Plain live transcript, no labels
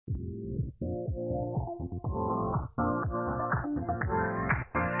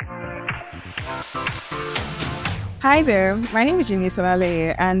Hi there, my name is Peace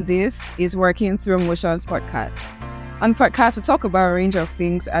Olufolarin, and this is Working Through Emotions podcast. On the podcast, we talk about a range of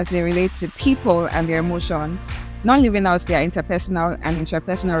things as they relate to people and their emotions, not living out their interpersonal and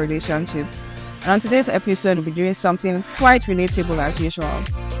intrapersonal relationships. And on today's episode, we'll be doing something quite relatable as usual.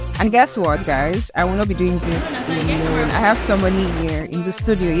 And guess what, guys? I will not be doing this alone. I have somebody here in the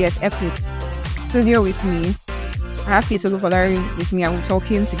studio, yes, Epic studio with me. I have Peace Olufolarin with me, and we're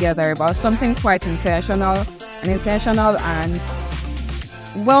talking together about something quite intentional and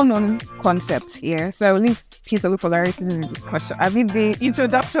well-known concept here. So I will leave Peace Olufolarin to the discussion. The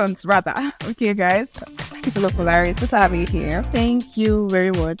introductions rather. Okay, guys. Peace Olufolarin, it's good to have you here. Thank you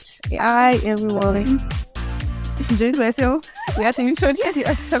very much. Hi, everyone. Introduce myself. We have to introduce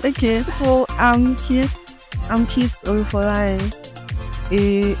yourself. Okay, so I'm Peace Olufolarin.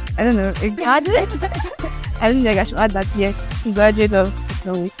 I don't know, a graduate. I don't think I should add that here. Graduate of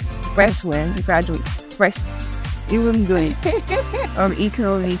Fresh when you graduate. Fresh. Even doing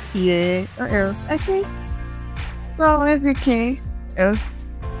economics here. I think. Well, it's okay.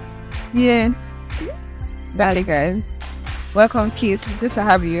 Yeah. Valley, guys. Welcome, Keith. Good to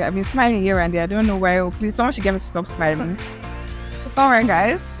have you. I've been smiling here and there. I don't know why. Oh, please, someone should get me to stop smiling. Alright,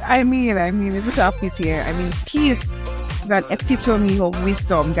 guys. I mean, it's good to have Keith here. Keith is an epitome of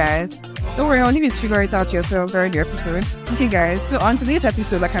wisdom, guys. Don't worry, I'll leave you to figure it out yourself during the episode. Okay, guys. So on today's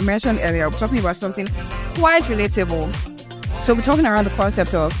episode, like I mentioned earlier, we're talking about something quite relatable. So we're talking around the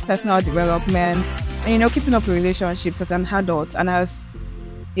concept of personal development and, keeping up with relationships as an adult and as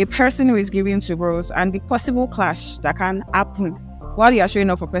a person who is giving to growth, and the possible clash that can happen while you are showing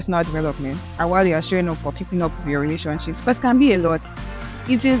up for personal development and while you are showing up for keeping up with your relationships. Because it can be a lot.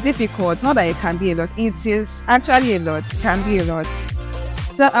 It is difficult. Not that it can be a lot. It is actually a lot. It can be a lot.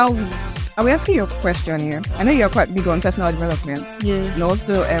 So I'll be asking you a question here. I know you're quite big on personal development. Yeah. And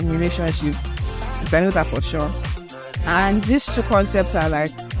also relationship. So I know that for sure. And these two concepts are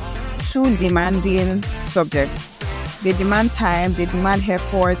like two demanding subjects. They demand time, they demand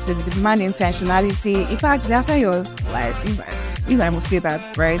effort, they demand intentionality. In fact, they after your life, if I must say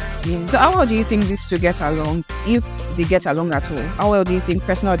that, right? So how well do you think these two get along, if they get along at all? How well do you think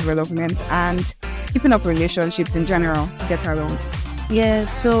personal development and keeping up relationships in general get along? Yeah,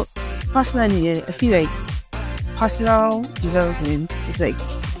 so personally, I feel like personal development is like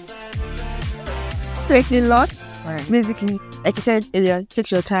a lot. Right. Basically, like you said earlier, it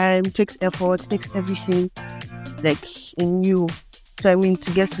takes your time, takes effort, takes everything in you. So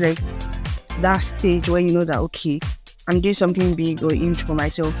to get to that stage where you know that okay, I'm doing something big or huge for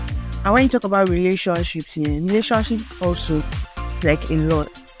myself. And when you talk about relationships, relationships also a lot.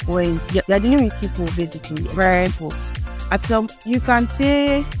 When you're dealing with people, basically, right? At some, you can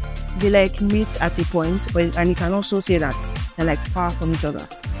say they meet at a point, and you can also say that they're far from each other.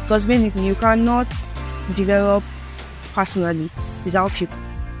 Because basically, you cannot develop personally without people.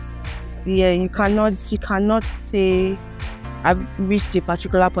 Yeah, you cannot say I've reached a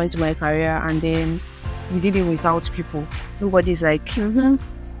particular point in my career and then you did it without people. Nobody's you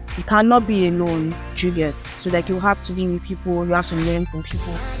cannot be alone, you get. So you have to be with people, you have to learn from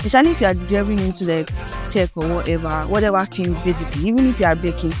people. Especially if you are delving into tech or whatever thing basically, even if you are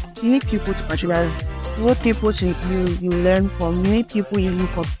baking, you need people to patronize, you need people to you learn from, you need people you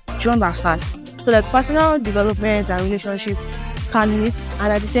look up. Do you understand? So personal development and relationship can meet,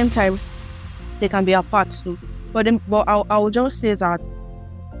 and at the same time they can be apart too. But I will just say that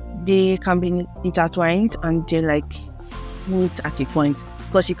they can be intertwined and they meet at a point.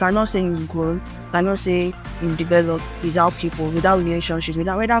 Because you cannot say you've grown, you cannot say you've developed without people, without relationships,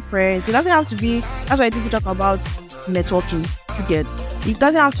 without friends. It doesn't have to be, that's why people talk about networking, you get. It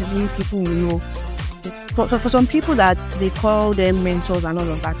doesn't have to be people you know. For some people that they call them mentors and all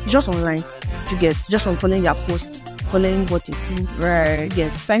of that, it's just online, you get, just from following their posts, following what they do. Right,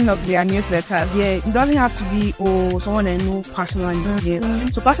 yes, signing up to their newsletters. Yeah, it doesn't have to be, someone I know personally. Yeah.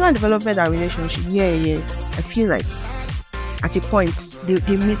 So personal development and relationship, I feel at a point,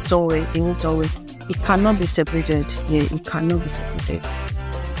 they meet somewhere, It cannot be separated. Yeah, it cannot be separated.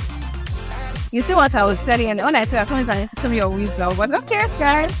 You see what I was saying, and when I said some of your wisdom, but okay,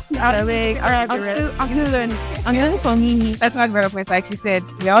 guys, I'm still learning. I'm learning from me. Personal development, like she said,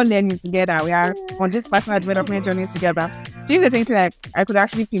 we are all learning together. We are on this personal development journey together. Do you think I could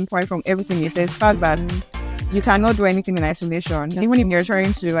actually pinpoint from everything you said? It's fact that you cannot do anything in isolation. Even if you're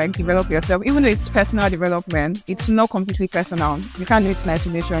trying to develop yourself, even though it's personal development, it's not completely personal. You can't do it in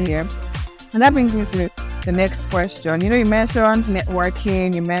isolation here. And that brings me to the next question. You mentioned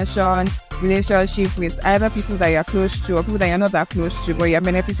networking, you mentioned relationship with either people that you're close to or people that you're not that close to, but you're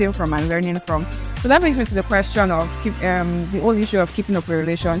benefiting from and learning from. So that brings me to the question of the whole issue of keeping up a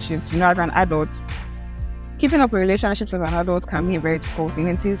relationship. As an adult, keeping up a relationship as an adult can be a very difficult thing.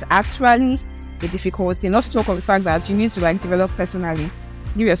 It is actually a difficult thing, not to talk of the fact that you need to develop personally,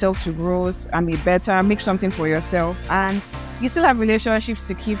 give yourself to growth and be better, make something for yourself, and you still have relationships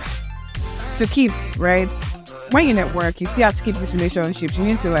to keep, right? When you network, you still have to keep these relationships. You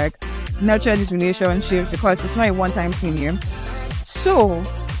need to nurture these relationships because it's not a one-time thing here. So,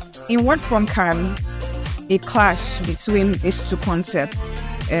 in what form can a clash between these two concepts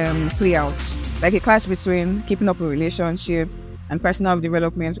play out? Like a clash between keeping up a relationship and personal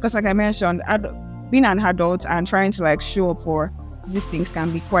development? Because like I mentioned, being an adult and trying to show up for these things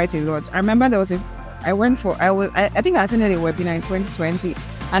can be quite a lot. I remember I think I attended a webinar in 2020,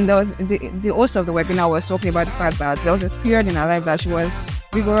 and the host of the webinar was talking about the fact that there was a period in her life that she was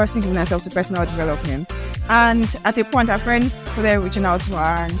rigorously giving herself to personal development. And at a point, her friends started reaching out to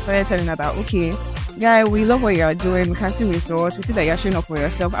her and started telling her that, okay, guy, we love what you're doing, we can see results, we see that you're showing up for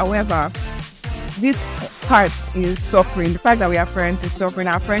yourself. However, this part is suffering. The fact that we are friends is suffering,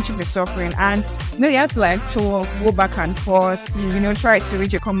 our friendship is suffering, and you have to go back and forth, try to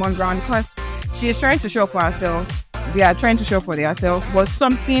reach a common ground, because she is trying to show up for herself, they are trying to show up for themselves, but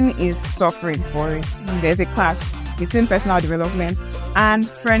something is suffering for it. There's a clash between personal development and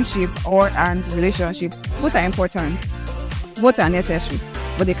friendship and relationship. Both are important, both are necessary,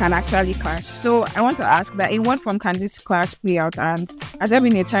 but they can actually clash. So I want to ask that in what form can this clash play out, and has there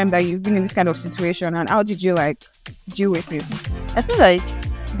been a time that you've been in this kind of situation, and how did you deal with it? I feel like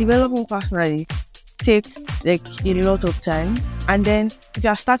developing personally takes a lot of time, and then if you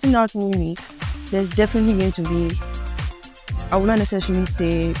are starting out newly, there's definitely going to be, I would not necessarily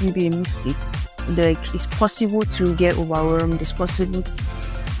say maybe a mistake. It's possible to get overwhelmed. It's possible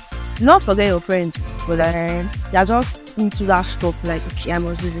not forget your friends, but they're just into that stuff. Okay, I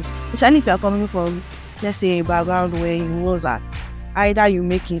must do this. Especially if you're coming from, let's say, a background where you know that either you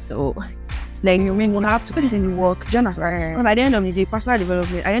make it or you may not have to put it in the work. Do you understand? Because at the end of the day, personal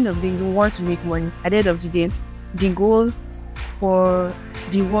development, at the end of the day, you want to make money. At the end of the day, the goal for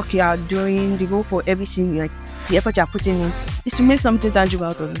the work you are doing, the goal for everything, the effort you are putting in, is to make something tangible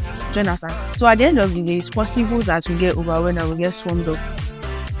out of it. Do you understand? So at the end of the day, it's possible that we get overwhelmed and we get swarmed up.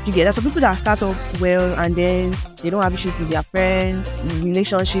 You get, there's some people that start off well and then they don't have issues with their friends,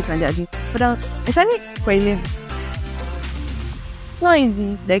 relationships, and they're doing, but it's only for a living. It's not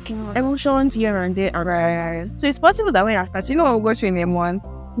easy. Emotions here and there. Right. So it's possible that when I start, we'll go to name one.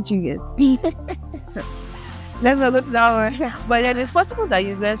 What you get? Let's not go to that one. But then it's possible that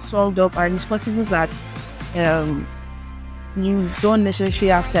you get swamped up, and it's possible that you don't necessarily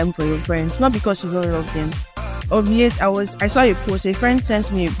have time for your friends. Not because you don't love them. Obviously, I saw a post. A friend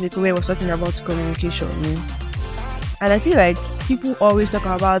sent me a clip where it was talking about communication. And I feel like people always talk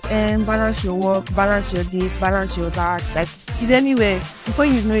about balance your work, balance your this, balance your that. It's anywhere. Before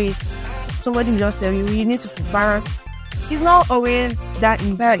you know it, somebody just tell you need to balance. It's not always that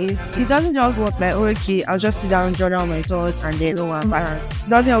easy. It doesn't just work okay, I'll just sit down and jot down my thoughts and then balance. It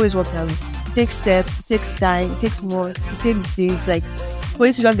doesn't always work that way. It takes steps, it takes time, it takes months, it takes days. For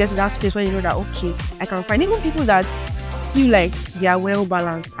you to just get to that space where you know that, okay, I can find even people that feel like they are well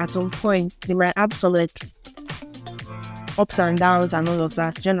balanced at some point. They might have some ups and downs and all of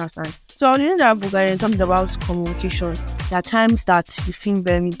that. Do you understand? So in that book, I talked about communication. There are times that you feel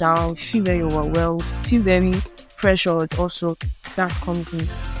very down, you feel very overwhelmed, you feel very pressured also. That comes in.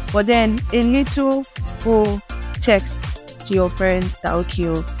 But then a little text to your friends that,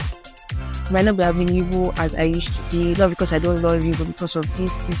 okay, might not be available as I used to be, not because I don't love you, but because of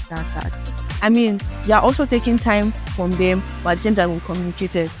this, that. I mean, you're also taking time from them, but at the same time, we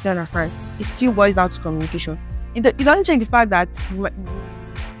communicated. You understand? It still boils down to communication. It doesn't change the fact that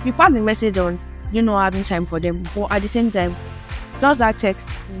you pass the message on, having time for them, but at the same time, does that text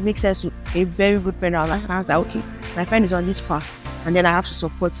make sense to a very good friend? I was like, okay, my friend is on this path, and then I have to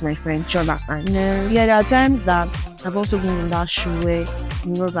support my friend. Do you understand? Yeah, there are times that I've also been in that shoe where I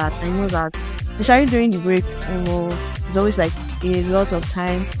know that, especially during the break, it's always a lot of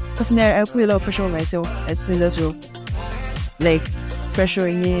time, because I put a lot of pressure on myself. I put a lot of pressure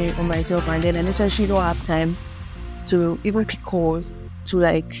on myself, and then I necessarily don't have time to even pick calls, to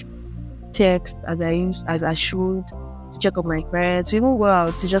text as I should, to check up my friends, to even go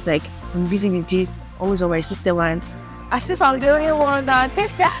out, to just I'm busy with this, always on my system, and as if I'm the only one that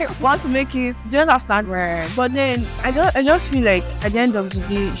wants to make it. Do you understand? Right. But then I just feel like at the end of the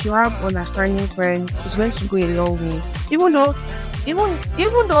day, if you have understanding friends, it's going to go a long way. Even though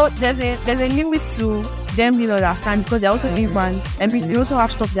there's a limit to them being understand because they're also infants and they also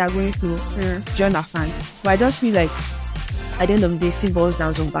have stuff they are going through. Do you understand? But I just feel like at the end of the day, it still boils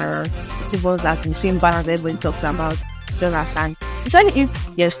down to balance. It still boils down to the same balance everybody talks about. Do you understand? Especially if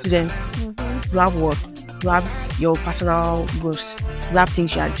you're a student, you have work, you have your personal goals, you have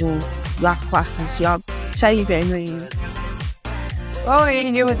things you are doing, you have classes, you have, especially if you're annoying. Oh,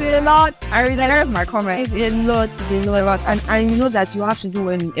 you did a lot. I really heard my comment. It's a lot. And you know that you have to do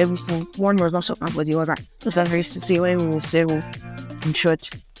in everything. One was not something for the other. Just as I used to say when we were several in church,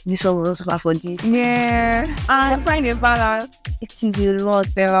 this one was also bad for this. Yeah. And I find it balance. It is a lot.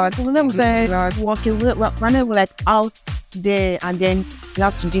 Walking, whenever like out there and then you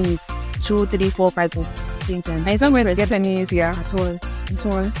have to deal with 2, 3, 4, 5 people. And it's not going to get any easier at all.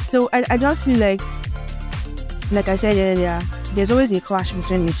 So I just feel like I said earlier, there's always a clash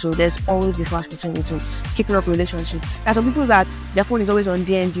between you two. There's always a clash between you two. Keeping up a relationship. There's some people that their phone is always on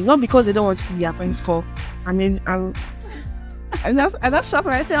DND, not because they don't want to pick their friend's call. I mean, and that's shop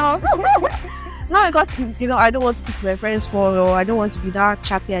myself. Not because I don't want to pick my friend's call or I don't want to be that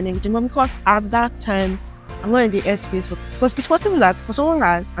chatty and everything, but because at that time I'm not in the airspace because it's possible that for someone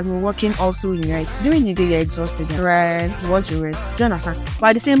that has been working all through the night, during the day you're exhausted, right? You want to rest. Do you understand? But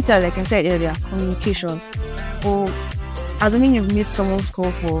at the same time, like I said earlier, communication. Or assuming you've missed someone's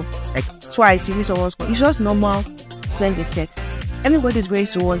call for like twice, you miss someone's call. It's just normal to send a text. Everybody's going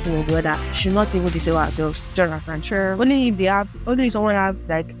through one thing or the other. Should not think what they say about ourselves. Do you understand? Sure. Only if someone have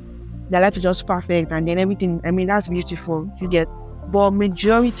like their life is just perfect and then everything. I mean, that's beautiful. You get. But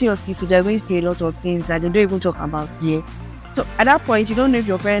majority of people, they're going through a lot of things that they don't even talk about here. So at that point, you don't know if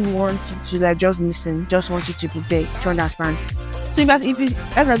your friend wants you to like just listen, just wants you to prepare, to understand. So if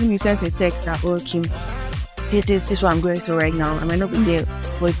you send a text that, okay, this is what I'm going through right now. I might not be there,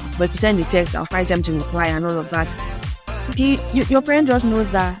 but if you send the text, I'll find time to reply and all of that. Your friend just knows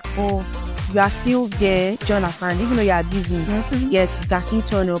that, oh, you are still there, do you understand? Even though you are busy, yet you can still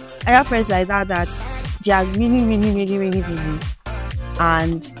turn up. I have friends like that they are really, really, really, really busy.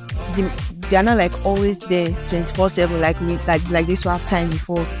 And they are not like always there 24/7 like this to have time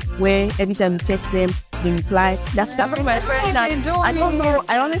before, where every time you text them, they reply. That's from my friends. I don't know.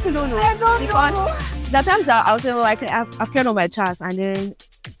 I honestly don't know. The times that I'll say, like, I've turned on my chat and then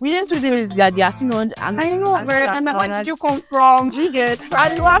within 2 days that they are still on. And I know, and where did you come from? You get,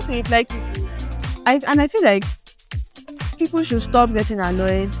 and you have to like, I feel like people should stop getting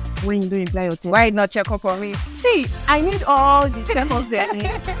annoyed when you don't reply your text. Why not check up on me? See, I need all the check-ups there.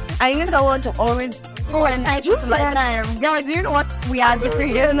 I need someone to always go and I just like guys, do you know what we are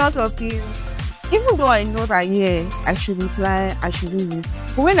doing? A lot of things. Even though I know that I should reply, I should do this.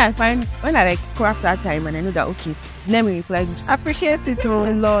 But when I like craft that time and I know that okay, let me reply this. I appreciate it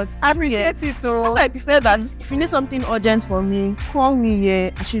a lot. I appreciate it too. I prefer that if you need something urgent for me, call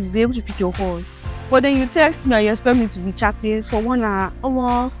me, I should be able to pick your call. But then you text me and you expect me to be chatting for 1 hour.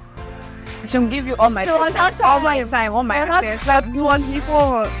 Oh, I should give you all my time, all my access. That you want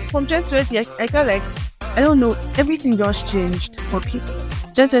before from 2020, I felt like I don't know, everything just changed for people.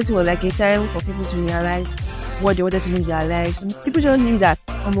 2020 was like a time for people to realize what they wanted to do in their lives. People just knew that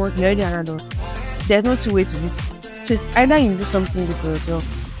you're already an adult. There's no two ways to this. So it's either you do something good for yourself,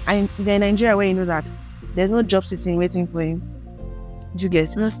 and in Nigeria where you know that there's no job sitting waiting for you. Do you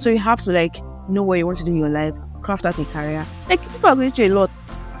guess? So you have to like know what you want to do in your life, craft out a career. Like people are going through a lot.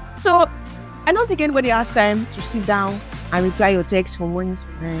 So I don't think anybody has time to sit down and reply your text from morning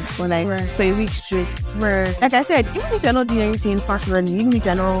to night for like for a week straight. Like I said, even if you're not doing anything personally, even if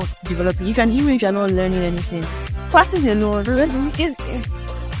you're not developing, even if you're not learning anything, classes alone,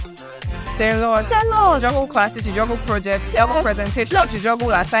 They're a lot. Juggle classes, you juggle projects, juggle presentations, you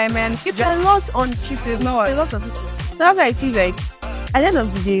juggle assignments. It's a lot on kids. A lot of it. So that's why I feel like at the end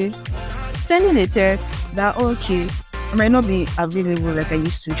of the day, sending a text that okay, I might not be available like I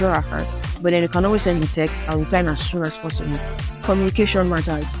used to, but then you can always send me text and reply as soon as possible. Communication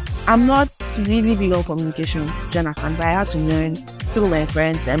matters. I'm not really big on communication, Jonathan, but I had to learn through my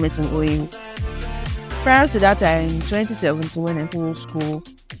friends I met in OU. Prior to that time, 2017, when I finished school,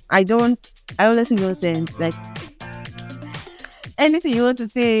 I honestly don't send like anything you want to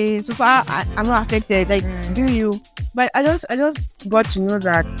say. So far, I'm not affected. Like, do you? But I just got to know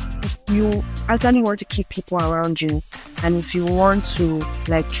that if you actually want to keep people around you, and if you want to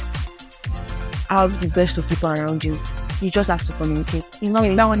like have the best of people around you, you just have to communicate.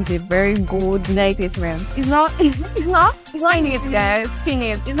 That one is a very good statement. It's not in it, guys.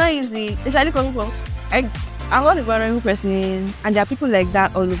 It's not easy. It's really coming from I'm not a vulnerable person, and there are people like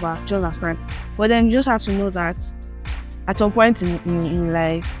that all over, still as friends. But then you just have to know that at some point in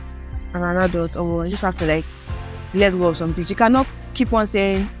life, as an adult, or you just have to like let go of some things. You cannot keep on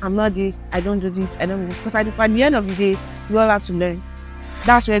saying, I'm not this, I don't do this, I don't do this. Because at the end of the day, we all have to learn.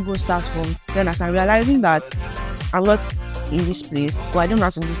 That's where growth starts from. Then I started realizing that I'm not in this place, or I don't know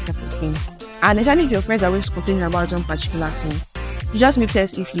how to do this type of thing. And especially if your friends are always complaining about some particular thing, it just makes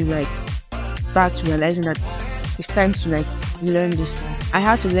sense if you like start realizing that it's time to like learn this thing. I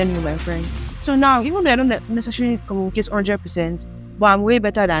had to learn with my friend. So now, even though I don't necessarily communicate 100%, but I'm way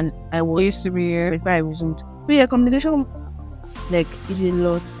better than I was Used to be here. before I wasn't. But yeah, communication like is a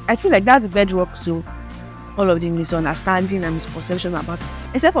lot. I feel like that's the bedrock to all of the misunderstanding and misconception about it.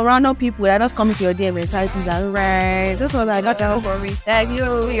 Except for random people that just come to your DM and tell you that Right. This was I got that for me. like you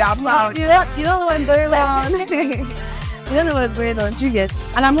don't know what's going on. You don't know what's going on. You get.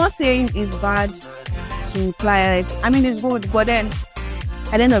 And I'm not saying it's bad to reply. Like, I mean it's good, but then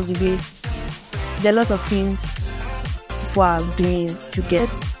at the end of the day, there are a lot of things people are doing to get.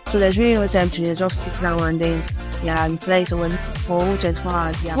 So there's really no time to just sit down and then reply someone for 24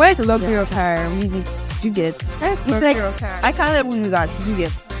 hours. Yeah. Where's the luxury of time? Really, you get. Where's the It's like, luxury of time? I can't even do that. You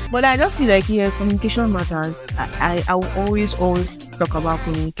get. But I just feel like communication matters. I will always talk about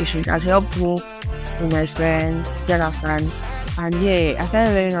communication. It has helped me with my friends, you understand? And yeah, I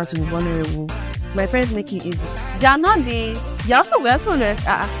started learning how to be vulnerable. My friends make it easy. They are not the. They are also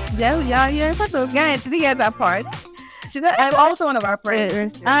Yeah, first of all, guys, did you get that part? She said, I'm also one of our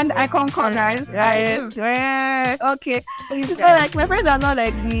friends. And I concur, guys. Right. Okay. So like my friends are not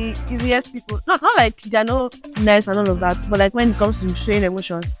like the easiest people. Not like they're not nice and all of that. But like when it comes to showing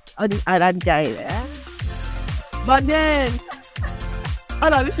emotion, all this that guy there. But then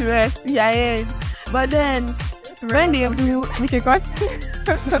all of it rest. Yeah. But then when they do Make a cut.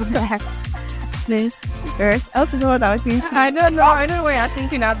 please first, I don't know what I was thinking. I don't know what you're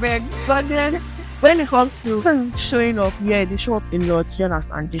thinking, I beg. But then when it comes to showing up, yeah, they show up a lot, you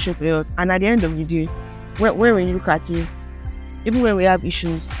understand, they show up a lot. And at the end of the day, when we look at it, even when we have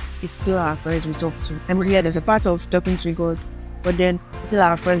issues, it's still our friends we talk to. I mean, yeah, there's a part of talking to God, but then it's still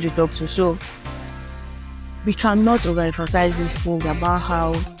our friends we talk to. So we cannot overemphasize these things about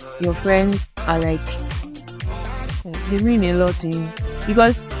how your friends are like, they mean a lot to you.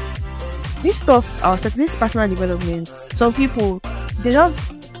 Because this stuff, this personal development, some people, they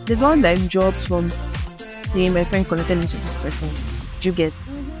don't like jobs from saying my friend connected me to this person. Do you get?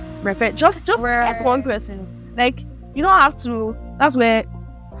 My friend, just like one person. Like, you don't have to, that's where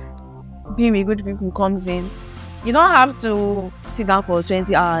being with good people comes in. You don't have to sit down for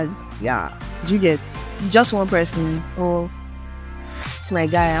 20 hours. Yeah. Do you get? Just one person. Oh, it's my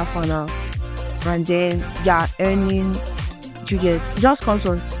guy, have fun now. And then, yeah, earning. Do you get? Just comes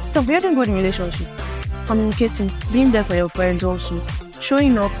on. So building good relationship, communicating, being there for your friends also,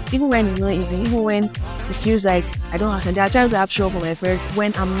 showing up even when it's not easy, even when it feels like I don't have to. There are times I have to show up for my friends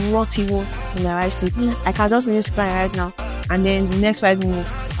when I'm not even in the right state. I can just finish crying right now, and then the next 5 minutes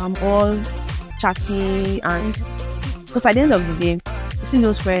I'm all chatty, and because at the end of the day, you see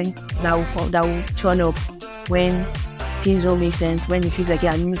those friends that will turn up when things don't make sense, when it feels like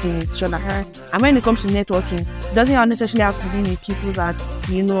you're losing it, sure like her. And when it comes to networking, it doesn't necessarily have to be with people that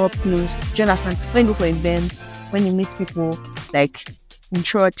you know up close. Do you understand? When you go for an event, when you meet people like in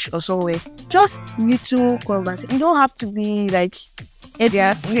church or somewhere, just little conversation. You don't have to be like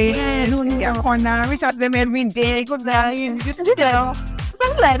corner, reach out to them every day, go down, something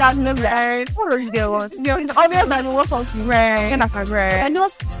like that. What are you doing? It's obvious that we work on and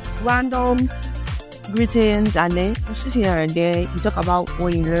just random greetings, and then you sit here and there, you talk about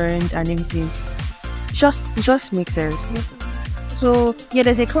what you learned and everything. It just makes sense. So yeah,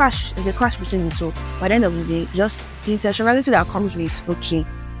 there's a clash between the two. By the end of the day, just the intentionality that comes with okay,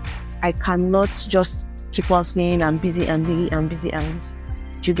 I cannot just keep on saying I'm busy and to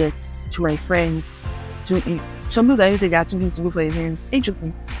get to my friends. To some people that you say they are too busy to go for events. It's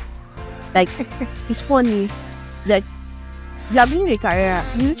joking. Like it's funny. Like you're building a career.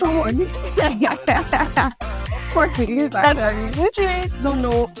 You literally don't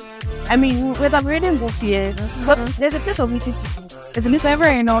know. I mean, we're reading books here, but there's a place of meeting people. It's never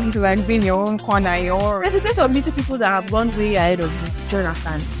enough to like be in your own corner. There's a place of meeting people that have gone way ahead of you. Do you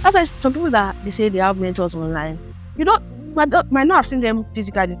understand? That's why some people that they say they have mentors online, you don't might not have seen them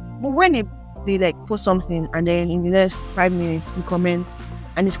physically, but when they like post something and then in the next 5 minutes you comment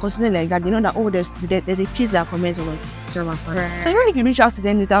and it's considered like that, you know that oh there's a piece that comments on it. So even if you reach out to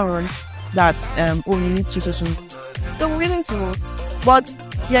them later on that oh you need to so we're willing to, but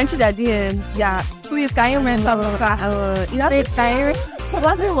yeah, into that DM, yeah, please can you mention you have to tiring.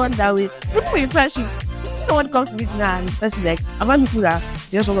 What's the one that way? People in friendship, no one comes to me now and person like I've had people that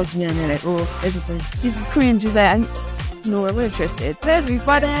they just walk up to me and they're like, oh, it's cringe. It's like No, I'm not interested. Let's be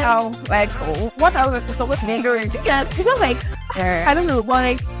further out. Like, what are we supposed to be doing? Yes, it's not like, I don't know, but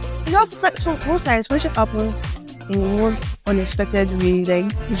like, it just, so most times, when shit happens in one unexpected way,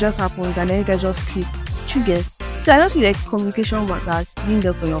 like, it just happens, and then you guys just click. You get. So I don't see like communication matters, being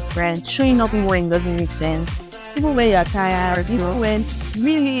there for your friends, showing up when it doesn't make sense. Even when you're tired, even when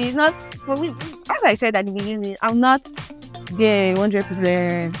really not for me. As I said at the beginning, I'm not there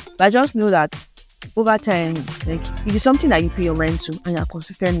 100%. But I just know that over time, like if it's something that you pay your rent to and you're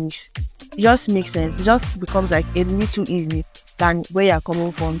consistent with, it just makes sense. It just becomes like a little easy than where you're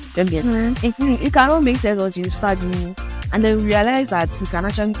coming from. It cannot make sense until you start doing it. And then realize that we can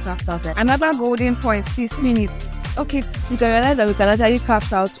actually craft out like another golden point, 6 minutes. Okay, you can realize that we can actually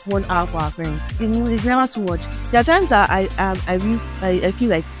craft out 1 hour for our friends. It's never too much. There are times that I feel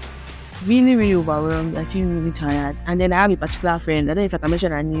like really, really overwhelmed. I feel really tired. And then I have a particular friend. I don't know if I can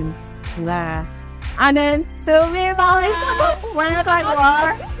mention her name. And then, tell me about it. Whenever you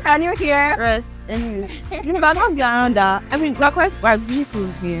are, can you hear? Yes. Anyway, you can't be around that. I mean, we're really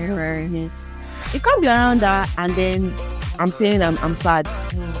close here. Right. Yeah. You can't be around that and then I'm saying I'm sad.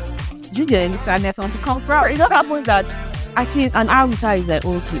 You get sadness want to come from. It just happens that I think an hour later is like,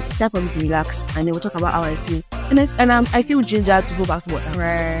 okay, it's time for me to relax, and then we'll talk about how I feel. And I feel ginger to go back to work.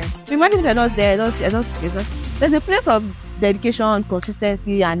 Right. So imagine if I'm not there, there's a place of dedication,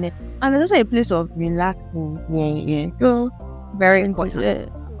 consistency, and there's also a place of relaxing. Yeah. So very important.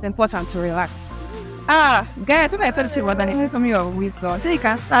 It's important to relax. Guys, when I felt shit, what I need some of your wisdom, so you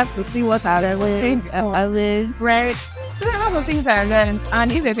can start to see what I will. Right. So there are lots of things I learned,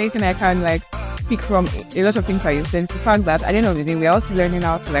 and if there's anything I can like pick from a lot of things that you've said, it's the fact that at the end of the day, we're also learning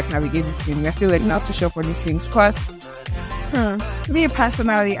how to like navigate this thing. We're still learning how to shop for these things. Because me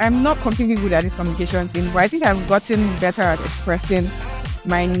personally, I'm not completely good at this communication thing, but I think I've gotten better at expressing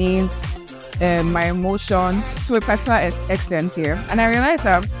my needs, my emotions to a particular extent here. And I realized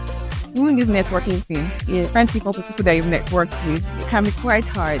that doing this networking thing, trying to keep up with people that you've networked with, it can be quite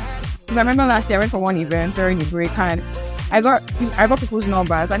hard. Because I remember last year I went for one event during the break and I got people's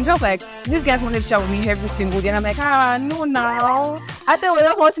numbers and it felt like these guys wanted to chat with me every single day. And I'm like, no now. I thought we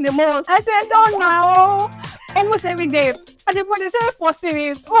were once in the month. I said, no now. Almost every day. And then when they started posting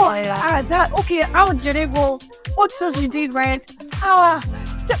it, okay, how did it go? What shows you did, right? So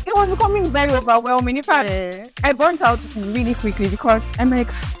it was becoming very overwhelming. In fact, I burnt out really quickly because I'm like,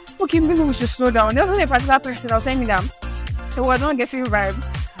 okay, maybe we should slow down. There was only a particular person I was saying them. So we're not getting vibe.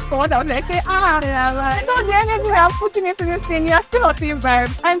 So what I was like, I know the energy I'm putting into this thing, you're still not seeing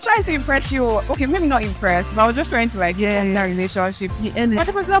vibe. I'm trying to impress you. Okay, maybe not impress, but I was just trying to like end that relationship. At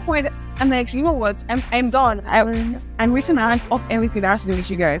a particular point, I'm like, you know what? I'm done. I'm reaching out of everything that has to do with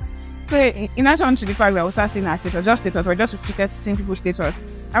you guys. So in addition to the fact that I was seeing our status, or just restricted to seeing people's status.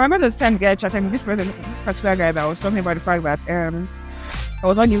 I remember those time guy chatting with this particular guy that was talking about the fact that I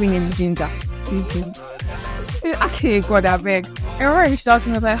was not giving him ginger. Okay, God, I beg. I remember he reached out to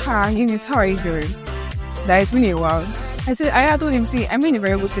me, I was like, hi, Eunice, how are you doing? That it's been a while. I told him, see, I'm in a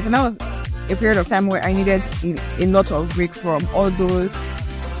very good state. And that was a period of time where I needed a lot of break from all those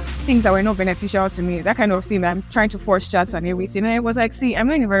things that were not beneficial to me. That kind of thing that I'm trying to force chats and everything. And I was like, see, I'm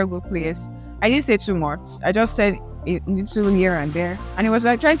not in a very good place. I didn't say too much. I just said a little here and there. And it was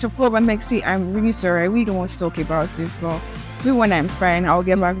like trying to probe and like, see, I'm really sorry. I really don't want to talk about it. So maybe when I'm fine, I'll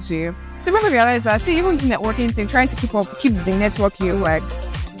get back to you. So I remember realized that, see, even the networking thing, trying to keep the network you like,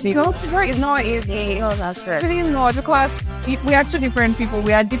 because it's not easy. Oh, that's good. It's really not, because we are two different people,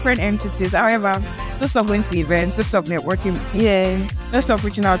 we are different entities. However, just stop going to events, just stop networking. Yeah. Just stop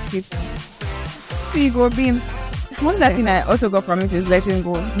reaching out to people. See, go being. One thing I also got from it is letting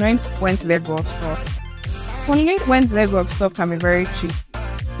go, knowing when to let go of stuff. When to let go of stuff can be very tricky.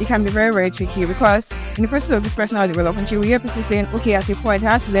 It can be very, very tricky because in the process of this personal development, you hear people saying, okay, at a point,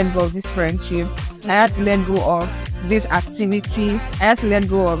 I had to let go of this friendship. I had to let go of this activity. I had to let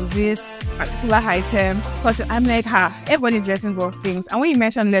go of this particular item. Because I'm like, everybody's letting go of things. And when you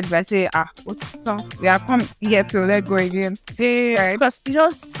mention let go, I say, we are come here to let go again. Right?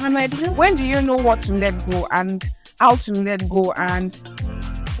 Because I'm like, when do you know what to let go and how to let go and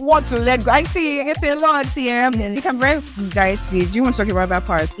what to let go? I see it's a lot here. You can very dicey. Do you want to talk about that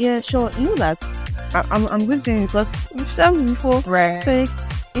part? Yeah, sure. You know that I'm good saying because we've said it before. Right. Like,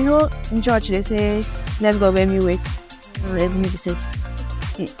 you know, in church they say, let's go when we wake. Let me be said.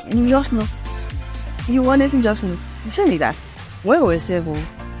 And you just know. You want anything, just know. You shouldn't need that. When we were 7, you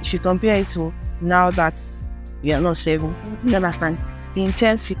should compare it to now that we are not 7. You understand? The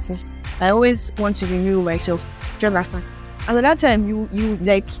intensity. I always want to renew myself. Do you understand? And at that time, you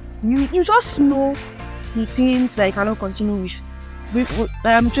just know the things that I cannot continue with.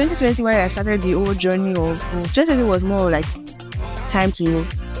 2020 when I started the whole journey of 2020 was more like time to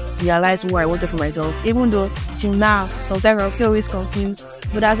realize what I wanted for myself. Even though till now, sometimes I'm still always confused.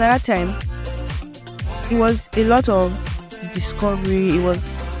 But at that time, it was a lot of discovery. It was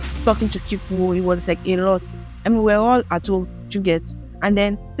talking to people. It was like a lot. I mean, we're all at home to get, and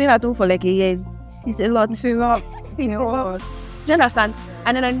then staying at home for like a year. It's a lot. It's a lot. You know. Do you understand?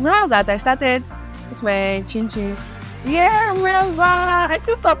 And then now that I started, it's my chin. Yeah, I remember. I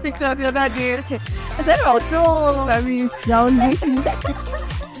took some pictures the other day. I said, oh, so, I mean, Down.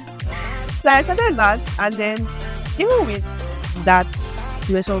 So I started that, and then even with that,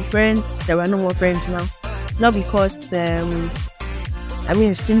 there were some friends that were no more friends now. Not because I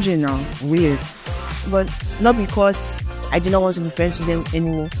mean, it's stingy now, weird, but not because I did not want to be friends with them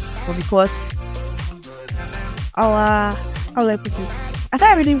anymore, but because how will I put it? I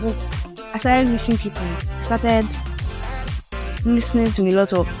started reaching people. I started listening to a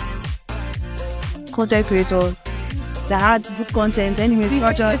lot of content creators that had good content. Anyway,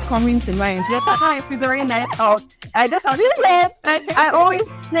 people just coming to mind. Yes, I feel very nice out. I just found it. I always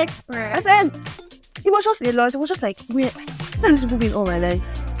like. I said it was just a lot. It was just like wait, this people been all my life.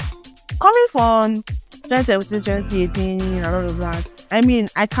 Coming from 2017, 2018, and all of that. I mean,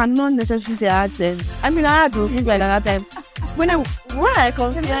 I cannot necessarily say I had sense. I mean, I had to think like that time. When I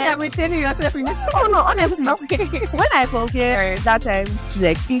compare, yeah, we're telling yourself. Oh no, honestly, no. When I compare that time to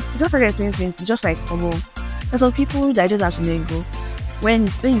like it's just like 2020, just like there's some people that just have to let go. When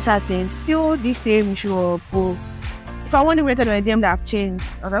you start saying still the same issue of if I want to wait on them that have changed,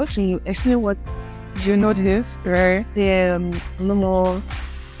 I'll actually explain what you know this, right? I'm no more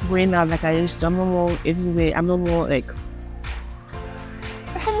brain out like I used to. I'm no more everywhere. I'm no more like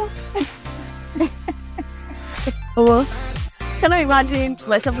can I imagine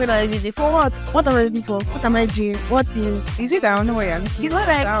myself when I did it for what? What am I doing for? What am I doing? What is it? I don't know where I'm. It's not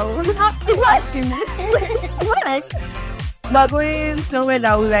like but going somewhere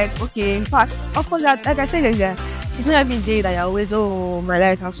that was like okay, in fact, of course that like I said earlier, it's not every day that you always my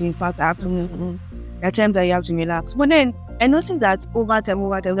life has to impact afternoon. There are times that you have to relax. But then I noticed that over time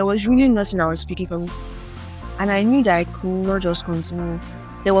there was really nothing that was speaking for me. And I knew that I could not just continue.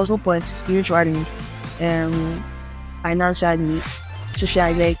 There was no point spiritually, financially,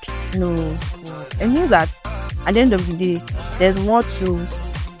 socially, like no. I knew that at the end of the day, there's more to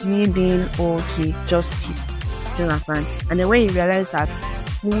me being okay, just peace. Do you understand? And then when you realize that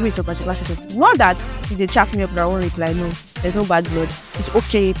moving is a particular situation, not that if they chat me up, I won't reply. No, there's no bad blood. It's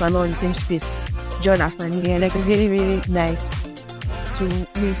okay if I'm not in the same space. Do you understand? Yeah, like really, really nice to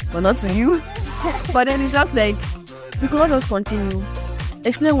me, but not to you. But then it's just like you cannot just continue.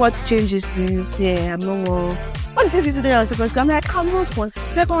 Explain what changes to you. Yeah, I'm no more. What is this doing on secondary school? I'm like, I cannot continue.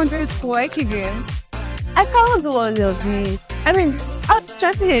 Secondary school, again. I cannot do all of this. I mean,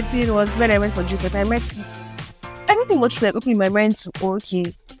 2018 was when I went for JUPET. I met everything was like opening my mind to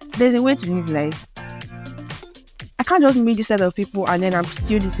okay, there's a way to live life. I can't just meet this set of people and then I'm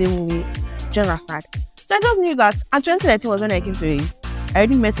still the same way. Do you understand? So I just knew that. And 2019 was when I came to it. I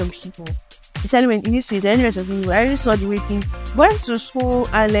already met some people. Especially when in this stage, I already met some people. I already saw the way things going to school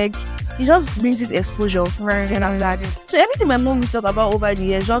and like it just brings this exposure. Right. You know that. So everything my mom used to talk about over the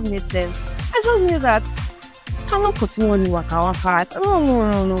years just made sense. I just knew that I cannot continue on the work part.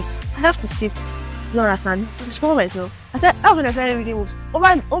 No. I have to sit. You understand? To spoil myself. I said, how can I start reading books?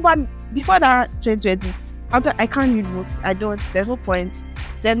 Over before that 2020. After I can't read books. I don't. There's no point.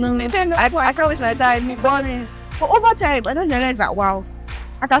 There's no I can't waste my time. It's boring. But over time, I don't realize that wow.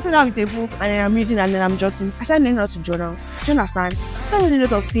 I can sit down with a book and then I'm reading and then I'm jotting. I started learning how to journal. Do you understand? I started reading a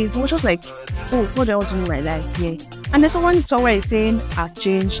lot of things. It was just like, oh, what do I want to do in my life? Yeah. And then someone somewhere is saying, I've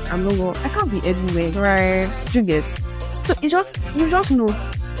changed. I'm no more. I can't be everywhere. Right. Do you get? So you just know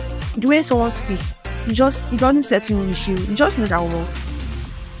the way someone speaks. It doesn't settle with you. You just know that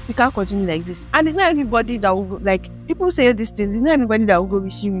you can't continue like this. And it's not everybody that will go, like people say this thing. It's not everybody that will go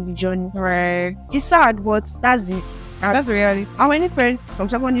with you in the journey. Right. It's sad, but that's the reality. How many friends from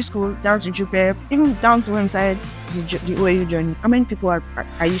secondary school down to JUPEP, even down to when we started the OAU journey, how many people are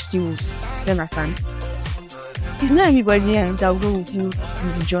you still with? You understand? It's not everybody that will go with you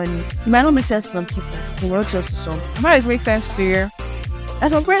in the journey. It might not make sense to some people. It will not just to some. It might make sense to you.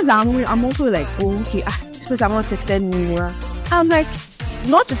 As some friends that I'm also like, oh, okay, this person have not texted me anymore. I'm like,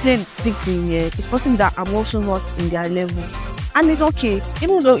 not to play big thing here. It's possible that I'm also not in their level. And it's okay.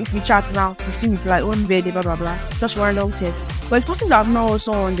 Even though if we chat now, we still reply, oh, baby, blah, blah, blah. Just random text. But it's possible that I'm not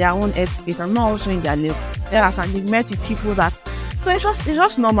also on their own headspace. I'm not also in their level. Yeah, I can be met with people that. So it's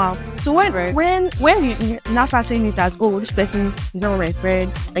just normal. So when you now start saying it as, oh, this person is not my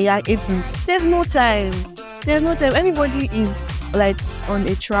friend, and you're 18, there's no time. Everybody is like on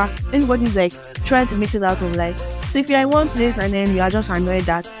a track. Anybody's like trying to mix it out of life. So if you're in one place and then you are just annoyed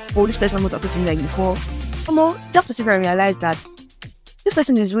that, oh, this person was talking to me like before, come on, you have to sit there and realize that this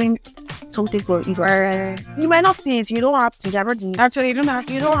person is doing something for you. You might not see it. You don't have to. Actually, you don't have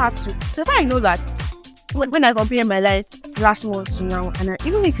to. You don't have to. So I know that when I compare my life last month to now, and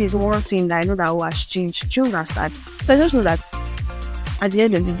even if it's one thing that I know that has changed, do you understand? So I just know that at the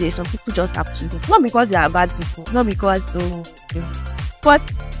end of the day, some people just have to do. Not because they are bad people, not because but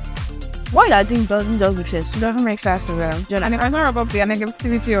what you are doing doesn't just make sense. It doesn't make sense to them. And if I know about the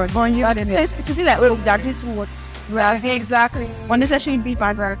negativity on you, it should be like, oh, they are doing too much. Well, exactly. Unnecessary big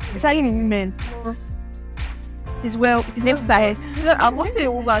partner. It's like in men. It's well, it's next size. I'm going to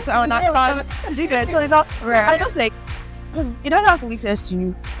over to our national. I just like, it doesn't have to make sense to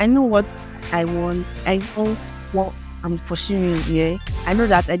you. I know what I want. I know what I'm pursuing. Yeah, I know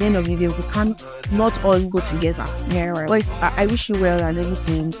that at the end of the day, we can't not all go together. Yeah, right. But I wish you well and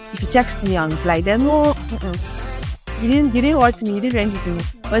everything. If you text me and reply, then no, you didn't hurt me. You didn't do anything to me.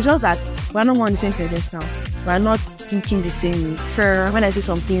 But it's just that we're not on the same page now. We're not thinking the same way. Sure. When I say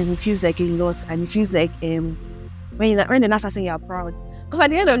something, it feels like a lot, and it feels like when they're not saying you're proud. Because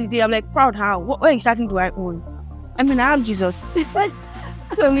at the end of the day, I'm like, proud how? What exactly do I own? I mean, I have Jesus.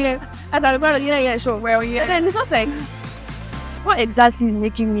 So yeah, and I'm proud. Yeah, sure. Well, yeah. And then it's just like, what exactly is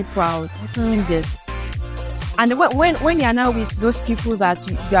making me proud? I don't get. And when you're now with those people that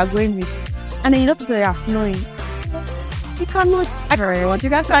you are going with, and then you don't say, knowing. You cannot. You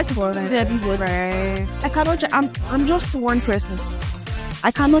can try to follow them. I cannot. I'm just one person.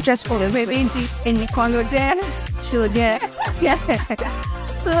 I cannot just follow. Maybe in the Congo there. Sure, yeah. Yeah.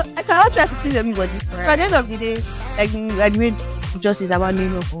 So I cannot try to please everybody. Right. At the end of the day, like we just is about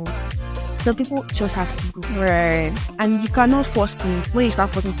name of all. Some people just have to go. Right. And you cannot force things. When you start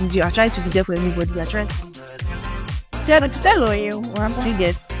forcing things, you are trying to be there for everybody. You are trying to tell you what I'm doing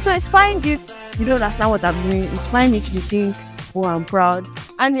it. So it's fine if you don't understand what I'm doing. It's fine if you think, oh, I'm proud.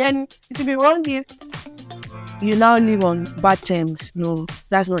 And then it will be wrong if you now live on bad terms. No,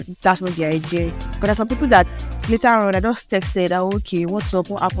 that's not the idea. But there's some people that later on I just texted that, okay, what's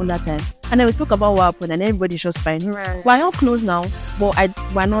up, what happened that time? And then we spoke about what happened and everybody's just fine. Right. We're not close now, but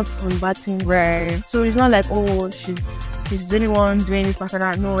we're not on bad terms. Right. So it's not like, oh, she's the only one doing this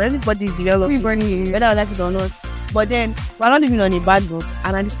personal. No, everybody's developing. Everybody, whether I like it or not. But then we're not living on a bad note,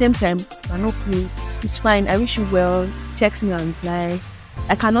 and at the same time, we're not close. It's fine. I wish you well. Text me and reply.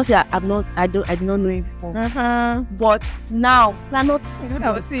 I cannot say I did not know you before. But now, I'm not.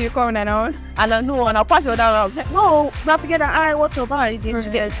 I will see you coming and on. And I know, and I'll pass you down. I'm like, no, we're not together. What's up?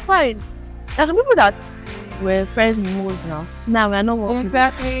 It's fine. There's some people that we're friends in modes now. Now we're not working.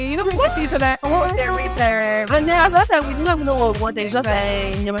 Exactly. You know, we can see each other. And then as that time, we don't even know what we want. It's just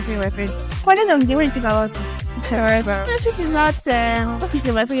like, you're my friend. But then I'm going to think about it. Friendship is not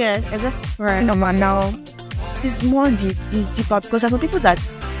my friend. It's just right. No man, no. It's more deep. It's deeper because there's some people that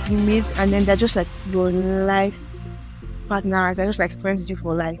you meet and then they're just like your life partners. They're just like friends with you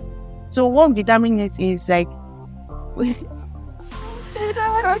for life. So what determining it is like. Okay.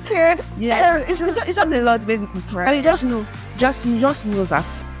 Yeah. It's not a lot basically. Right. And you just know that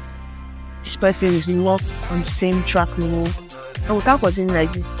this person is not on the same track we move, and we can't continue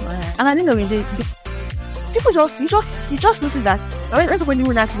like this. Right. And I think the day. People you just notice that when somebody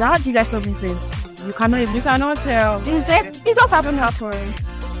will ask you, how do you guys stop being friends? You cannot tell. It just happens that way.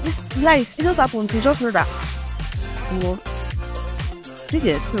 It's life. It just happens. You just know that. You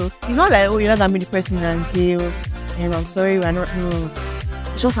get so it's not like, oh, you're not gonna be the person and say, I'm sorry, we're not. No,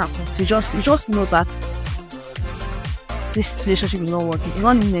 it just happens. You just know that this relationship is not working. It's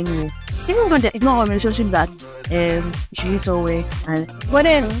not in any way. Even when it's not a relationship that you should eat away. But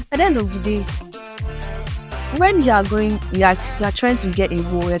then at the end of the day, when you are trying to get a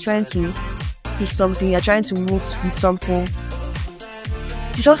goal, you're trying to hit something, you're trying to move with something,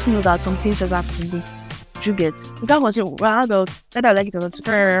 you just know that some things just have to be. You get. You can't continue. Whether I like it or not,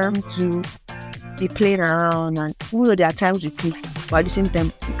 to be playing around, and even though there are times you play, but at the same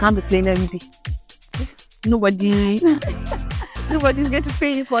time, you can't be playing everything. Nobody's going to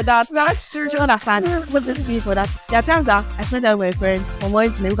pay you for that. That's true. You understand? Nobody's going to pay you for that. There are times that I spend time with my friends from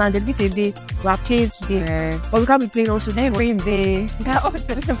morning to night. We can dedicate a day. We are playing today, but we can't be playing also every day. We can't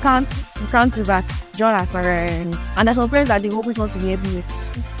do that. You understand? And there's some friends that they always want to be everywhere.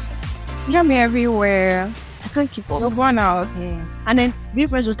 You got me everywhere. I can't keep up. You're born out. Yeah. And then being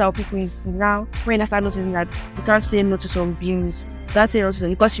friends with our people is now when I start noticing that you can't say no to some views. That's it also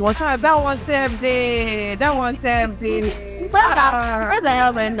because you want to. That one same day. Where the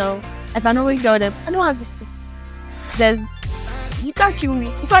hell I know? If I know where you go them, I don't have this thing. Then you can't kill me.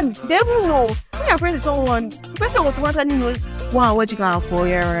 In fact, they will know. When you're friends with someone, the person was once and knows what and what you can afford.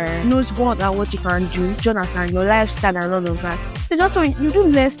 Yeah, Knows what and what you can do. Do you understand? Your lifestyle and all of that. So just so you do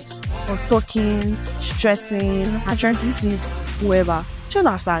less of talking, stressing, and trying to please whoever. Do you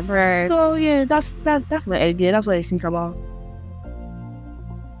understand? right. So yeah, that's my idea. That's what I think about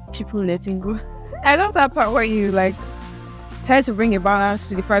people letting go. I love that part where you like try to bring a balance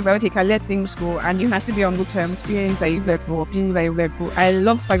to the fact that okay, you can let things go and you can still be on good terms. Feelings that you've let go, opinions that you've let go. I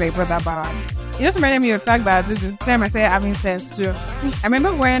love the fact that you brought that balance. It just reminded me of the fact that this is the time I started having sense too. I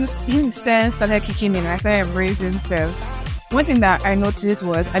remember when sense started kicking in, I started embracing self. One thing that I noticed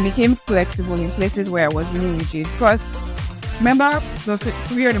was I became flexible in places where I was really rigid. Because remember those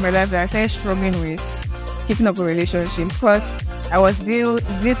period in my life that I started struggling with keeping up with relationships because I was still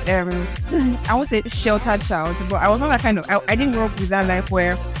this I won't say sheltered child, but I was not that kind of I didn't grow up with that life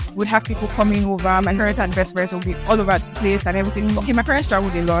where we'd have people coming over, my parents and best friends would be all over the place and everything. Okay, my parents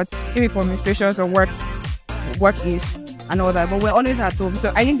traveled a lot, maybe for administrations or work is and all that, but we're always at home.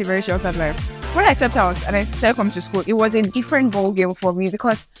 So I lived a very sheltered life. When I stepped out and I started coming to school, it was a different ball game for me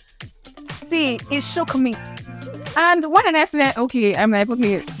because see, it shook me. And when I said, okay, I'm like,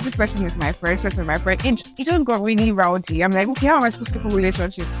 okay, this person is my friend, this person is my friend. It just got really rowdy. I'm like, okay, how am I supposed to keep a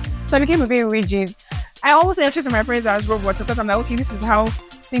relationship? So I became a very rigid. I always say to my friends as robots because I'm like, okay, this is how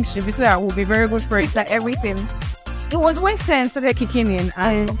things should be, so that we'll be very good friends. Like everything. It was when sense started kicking in,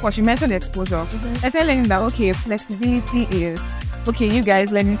 and of course, you mentioned exposure. I started learning that okay, flexibility is okay, you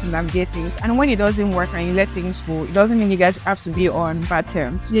guys learning to navigate things, and when it doesn't work and you let things go, it doesn't mean you guys have to be on bad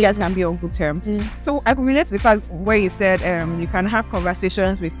terms. You guys can be on good terms. So I can relate to the fact where you said you can have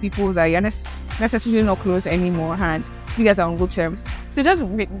conversations with people that you're necessarily not close anymore, and you guys are on good terms. So it just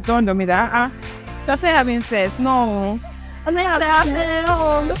dawned on me that so I started having sex. No. And then I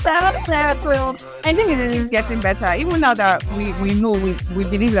think it is getting better. Even now that we know we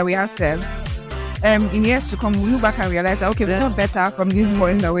believe that we have sex. In years to come, we look back and realize that okay, we're not better from this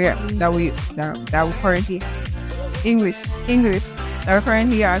point that we currently English that we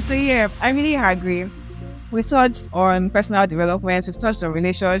currently are. So yeah, I really agree. We touched on personal development, we've touched on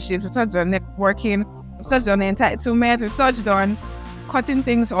relationships, we've touched on networking, we've touched on entitlement, we've touched on cutting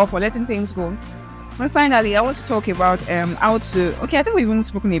things off or letting things go. And finally, I want to talk about how to I think we've even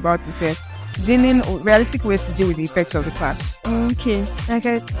spoken about this dealing realistic ways to deal with the effects of the clash. Okay. I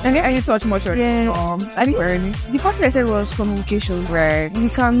didn't touch much on it. I think the first thing I said was communication. Right. You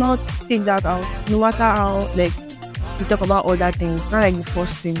cannot take that out, no matter how like you talk about other things. Not like the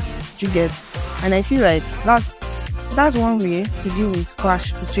first thing you get. And I feel like that's one way to deal with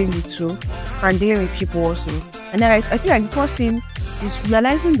clash between the two and dealing with people also. And then I feel like the first thing is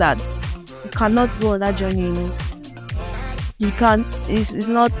realizing that you cannot go on that journey alone. You can't. It's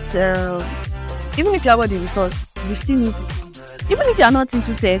not. Even if you have all the resource, you still need. Even if you are not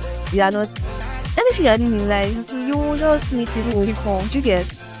into tech, you are not. Anything you are doing in life, you just need people. You get.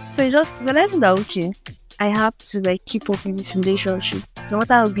 So you just realizing that okay, I have to like keep up in this relationship, no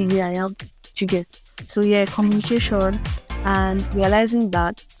matter how busy I am. You get. So yeah, communication and realizing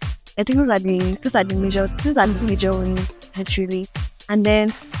that. I think those are the major ones actually. And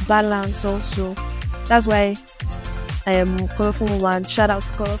then balance also. That's why I am Colorful Woman. Shout out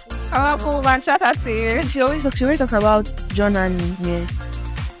to Colorful Woman. Shout out to you. She always talks about journaling. Yeah,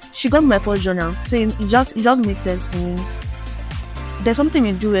 she got my first journal, so it just makes sense to me. There's something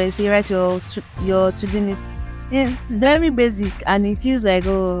you do where you write your to-do list. Yeah, very basic, and it feels like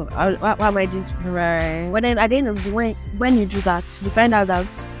what am I doing? Right. But then at the end of the day, when you do that, you find out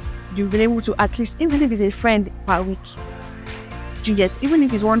that you've been able to at least, even if it's a friend per week, you get, even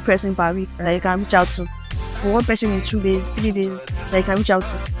if it's one person per week that you can reach out to, or one person in 2 days, 3 days that you can reach out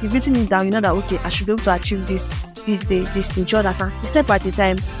to. You've written it down, you know that okay, I should be able to achieve this day, this thing. You understand? A step at a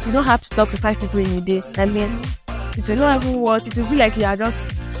time. You don't have to talk to 5 people in a day. I mean, it will not even work. It will be like you are just.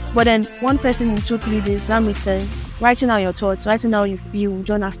 But then one person in 2-3 days, that makes sense. Writing down your thoughts, writing down how you feel,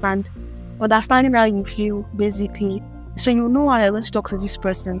 you understand? Understanding how you feel, basically. So you know how you're going to talk to this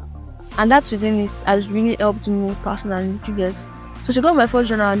person. And that today list has really helped me personally, you guys. So she got my first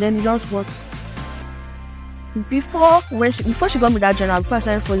journal and then it just worked. Before she got me that journal, before I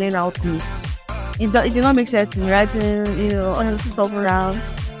started following out please, it did not make sense to me writing, on stuff around,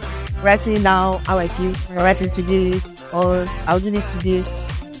 writing down how I feel, writing today, or I'll do this today.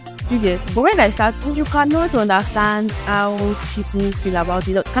 You get. But when I start, you cannot understand how people feel about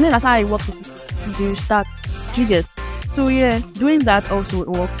it. You cannot understand how it works until you start. You get. So yeah, doing that also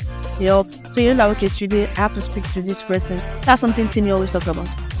works. It helps. So you know that okay, today I have to speak to this person. That's something Timmy always talks about.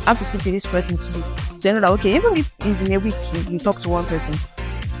 I have to speak to this person today. So you know that okay, even if it's in a week you talk to one person.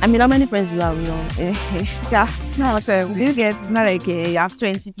 I mean, how many friends you have? Yeah, no, so you get not like you have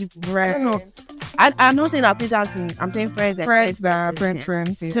 20 people, right? No, I'm not saying acquaintance. I'm saying friends. Like Friends that are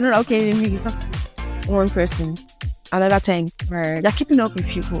friends. So no, okay, maybe you talk to one person, another time. Right. You're keeping up with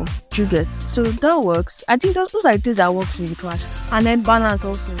people. You get. So that works. I think those are things that works in the class. And then balance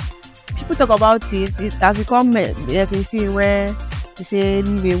also. People talk about it. It has become like you see where they say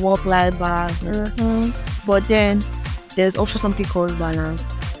leave a work-life balance. But then there's also something called balance.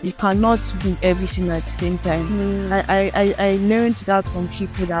 You cannot do everything at the same time. I learned that from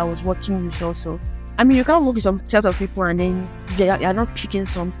people that I was working with also. I mean, you can't work with some set of people and then you're not picking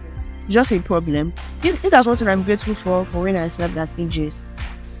something. It's just a problem. If that's one thing I'm grateful for when I served at AJ's.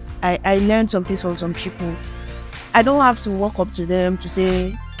 I learned some things from some people. I don't have to walk up to them to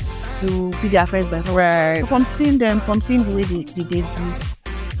say, to be their friends by phone. Right. From seeing them, from seeing the way they do.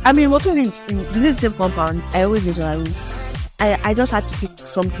 I mean, also in the same compound, I always do I just had to pick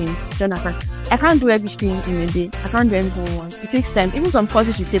something. Then I can't do everything in a day. I can't do everything once. It takes time. Even some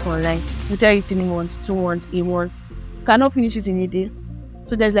courses you take online, you tell you 3 months, 2 months, 8 months. You cannot finish it in a day.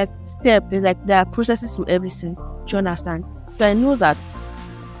 So there's like steps, there are processes to everything. Do you understand? So I know that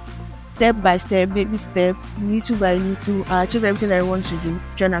step by step, baby steps, little by little, I achieve everything I want to do. Do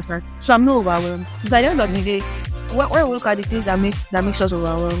you understand? So I'm not overwhelmed. By the end of the day, when we look at the things that makes us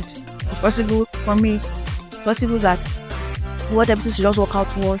overwhelmed, it's possible for me. It's possible that we want everything to just work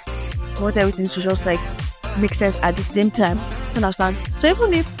out once. We want everything to just like make sense at the same time. You understand? So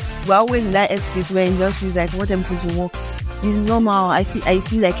even if we're always in that space where it just feels like we want everything to work, it's normal. I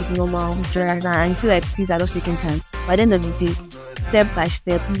feel like it's normal. And I feel like things are just taking time. By the end of the day, step by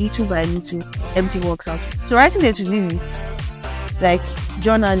step, little by little, everything works out. So writing it to me, like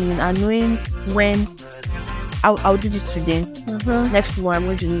journaling and knowing when I'll do this today. Next one I'm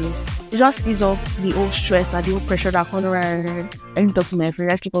going to do this. It just ease off the whole stress and the whole pressure that comes around. Let me talk to my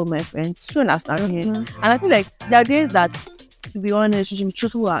friends, keep up with my friends. So understand. And I feel like there are days that, to be honest, we should be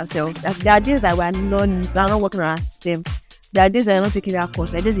truthful with ourselves. Like, there are days that we're not working on our system. There are days that we're not taking that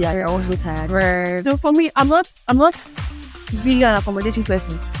course. There are days that we're also tired. Right. So for me, I'm not being an accommodating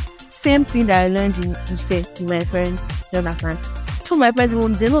person. Same thing that I learned in Ife with my friends. You understand? So my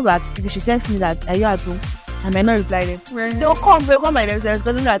friends, they know that they should text me that, are you at home? I might not reply them. Right. They'll come by themselves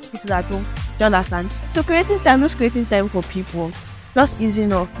because they know that this is at home. Do you understand? So creating time for people, just easy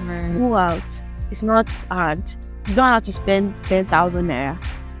enough. Right. Go out. It's not hard. You don't have to spend 10,000 naira.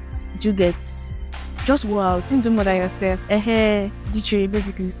 You get, just go out. Do more than yourself. Literally,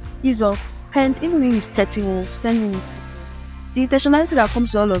 basically. Ease off. Spend, even if it's 30 minutes, spending the intentionality that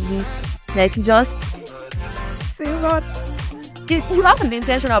comes to all of me, like you just say, God, you have an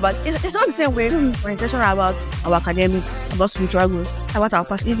intention about it's not the same way we're intentional about our academic, about spiritual goals, about our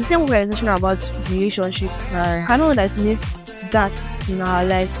past. It's the same way we're intentional about relationships. Right. Cannot underestimate that in our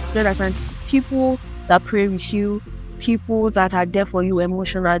lives. You understand? People that pray with you, people that are there for you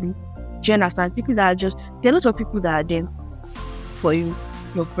emotionally. Do you understand? People that are just, there are lots of people that are there for you,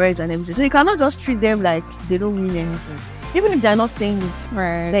 your friends and everything. So you cannot just treat them like they don't mean anything. Even if they're not saying it.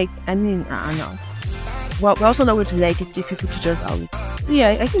 Right. Like, I mean, no. Well, we're also not going to like it if it's just out. Yeah,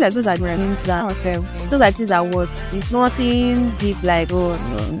 I think that those are things that those are things that work. It's nothing deep like, oh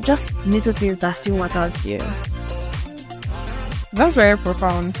no, just little things that still matters. Yeah. That's very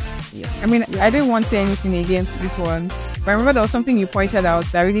profound. Yeah. I mean, I didn't want to say anything against this one, but I remember there was something you pointed out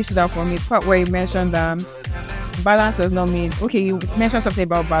that really stood out for me. The part where you mentioned balance does not mean, okay, you mentioned something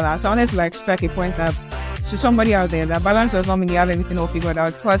about balance. I wanted to like strike a point that to somebody out there that balance does not mean you have everything all figured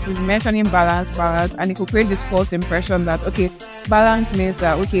out, because we're mentioning balance, and it could create this false impression that, okay, balance means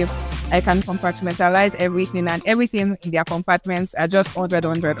that, okay, I can compartmentalize everything and everything in their compartments are just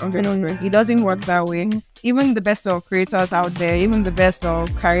 100. It doesn't work that way. Even the best of creators out there, even the best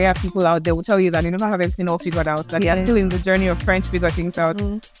of career people out there will tell you that you never have everything all figured out, that you are still in the journey of trying to figure things out.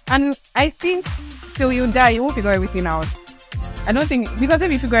 And I think till you die, you won't figure everything out. I don't think, because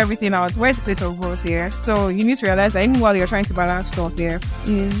if you figure everything out, where's the place of growth here? So you need to realize that even while you're trying to balance stuff here,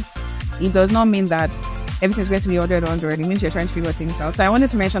 it does not mean that everything's going to be 100. It means you're trying to figure things out. So I wanted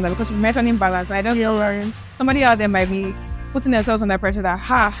to mention that because we're mentioning balance, I don't know, somebody out there might be putting themselves under pressure that,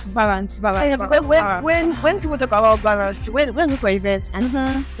 balance. When people talk about balance, when we for events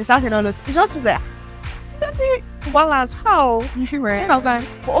and they start all this, it's just like, balance, how? Right.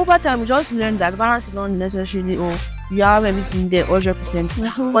 But over time, we just learn that balance is not necessarily, you have everything there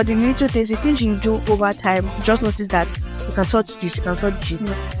 100%. But the little things, the things you do over time, just notice that you can touch this, you can touch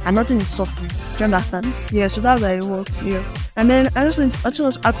this, and nothing is suffering. Do you understand? Yeah, so that's how it works. Yeah. And then I just want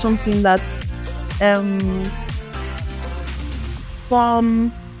to add something that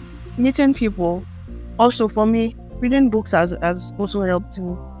from meeting people, also for me, reading books has also helped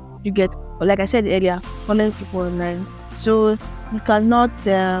me. You get, like I said earlier, following people online. So you cannot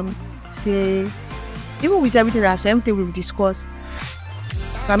say even with everything that I've said, everything we've discussed,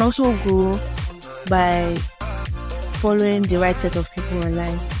 can also grow by following the right set of people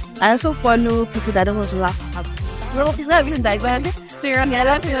online. I also follow people that don't want to laugh at. No, it's not even like that. That's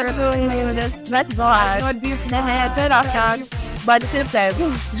not deep. But at the same time,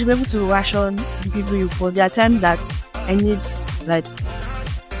 you should be able to ration the people you follow. There are times that I need, like,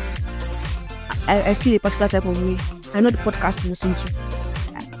 I feel a particular type of way. I know the podcast to listen to.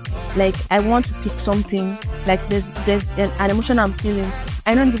 Like, I want to pick something, like there's an emotion I'm feeling.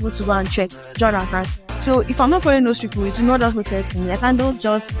 I don't need people to go and check. Do you understand? So if I'm not following those people, it will not just make sense to me. I can't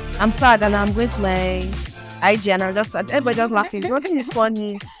just, I'm sad and I'm going to my IG and I'm just, everybody just laughing. Nothing is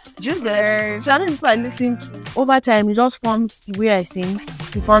funny. Just there. So I don't know if I listen to. Over time, it just forms the way I think.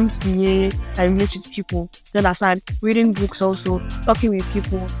 It forms the way I relate with people. You understand? Reading books also, talking with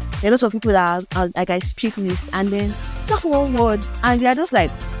people. There are lots of people that are like, I speak with, and then just one word, and they are just like,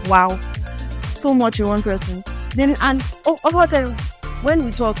 wow, so much in one person. Then, and over time, when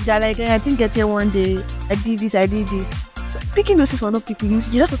we talk, they're like, I think get here one day, I did this. So picking those things for other people, you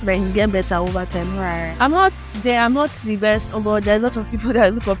just like you get better over time. Right. I'm not the best, but there are lots of people that I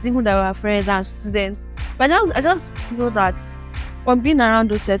look up to, even that were friends and students. But I just know that from being around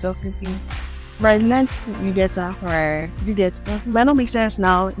those sets of people, I learned to be better. Right. Did it? It might not make sense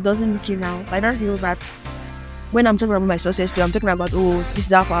now. It doesn't make it now. But I don't feel that when I'm talking about my success, I'm talking about, this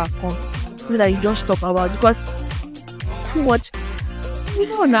is how far I've come. So that you just talk about, because too much. You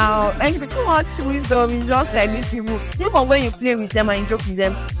know now, like too much wisdom is just like these people. Even when you play with them and you joke with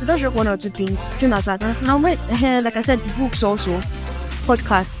them, you just joke one or two things. Do you understand? Now, like I said, the books also,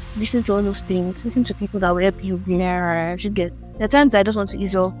 podcasts, listen to all those things, listen to people that will help you. Yeah, you get. There are times I just want to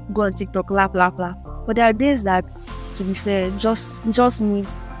ease up, go on TikTok, laugh. But there are days that, to be fair, just need,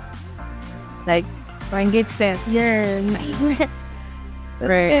 like, engage sense. Yeah.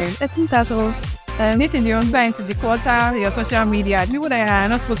 Right. I think that's all. Knitting your own time to declutter your social media. People that are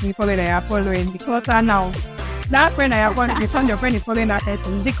not supposed to be following, they are following. Declutter now. That friend I have following, you found your friend is following that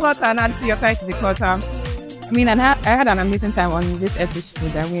person. Declutter now, see your time to declutter. I mean, and I had an amazing time on this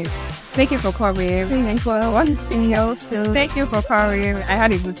episode. Thank you for coming. Thank you for one thing else. Thank you for coming. I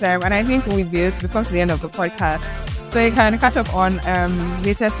had a good time, and I think with this, we come to the end of the podcast. So you can catch up on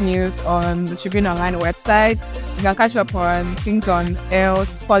latest news on the Tribune Online website. You can catch up on things on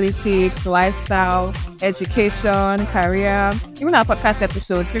health, politics, lifestyle, education, career, even our podcast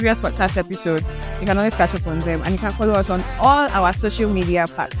episodes, previous podcast episodes. You can always catch up on them, and you can follow us on all our social media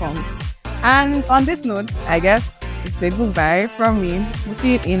platforms. And on this note, I guess it's a goodbye from me. We'll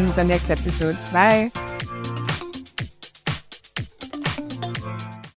see you in the next episode. Bye.